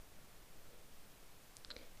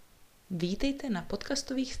Vítejte na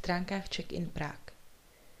podcastových stránkách Czech in Prague.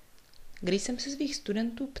 Když jsem se svých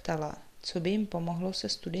studentů ptala, co by jim pomohlo se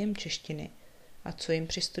studiem češtiny a co jim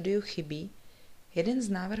při studiu chybí, jeden z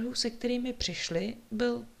návrhů, se kterými přišli,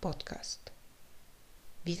 byl podcast.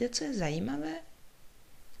 Víte, co je zajímavé?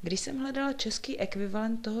 Když jsem hledala český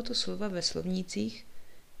ekvivalent tohoto slova ve slovnících,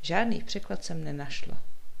 žádný překlad jsem nenašla.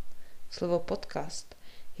 Slovo podcast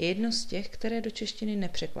je jedno z těch, které do češtiny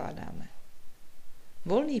nepřekládáme.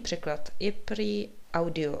 Volný překlad je prý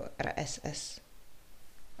audiokurzy.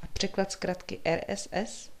 A překlad zkratky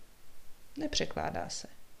RSS nepřekládá se.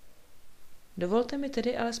 Dovolte mi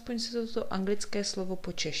tedy alespoň si toto anglické slovo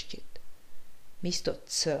počeštit. Místo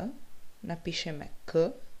c napíšeme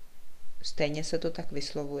k, stejně se to tak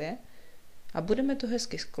vyslovuje, a budeme to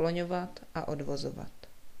hezky skloňovat a odvozovat.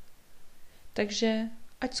 Takže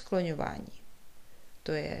ať skloňování.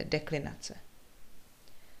 To je deklinace.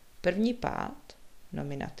 První pád,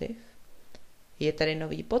 nominativ, je tady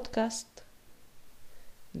nový podcast.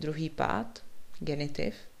 Druhý pád,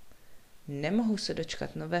 genitiv, nemohu se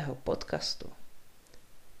dočkat nového podcastu.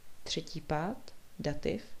 Třetí pád,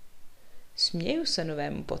 dativ, směju se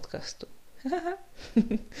novému podcastu.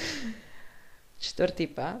 Čtvrtý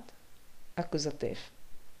pád, akuzativ,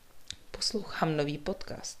 poslouchám nový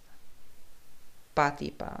podcast.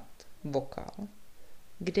 Pátý pád, vokál,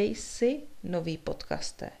 kde jsi nový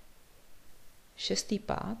podcaste. Šestý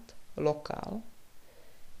pád, lokál,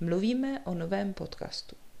 mluvíme o novém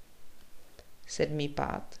podcastu. Sedmý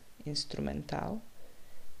pád, instrumentál,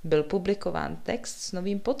 byl publikován text s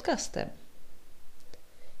novým podcastem.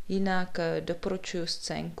 Jinak doporučuji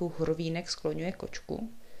scénku Hrovínek skloňuje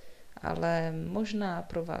kočku, ale možná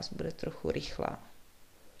pro vás bude trochu rychlá.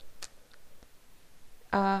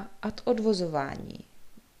 A ad odvozování,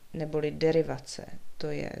 neboli derivace, to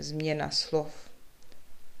je změna slov.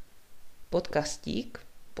 Podcastík,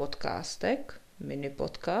 podcastek, mini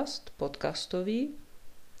podcast, podcastový,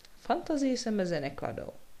 fantazii se meze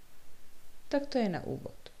nekladou. Tak to je na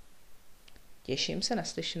úvod. Těším se na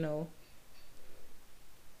slyšenou.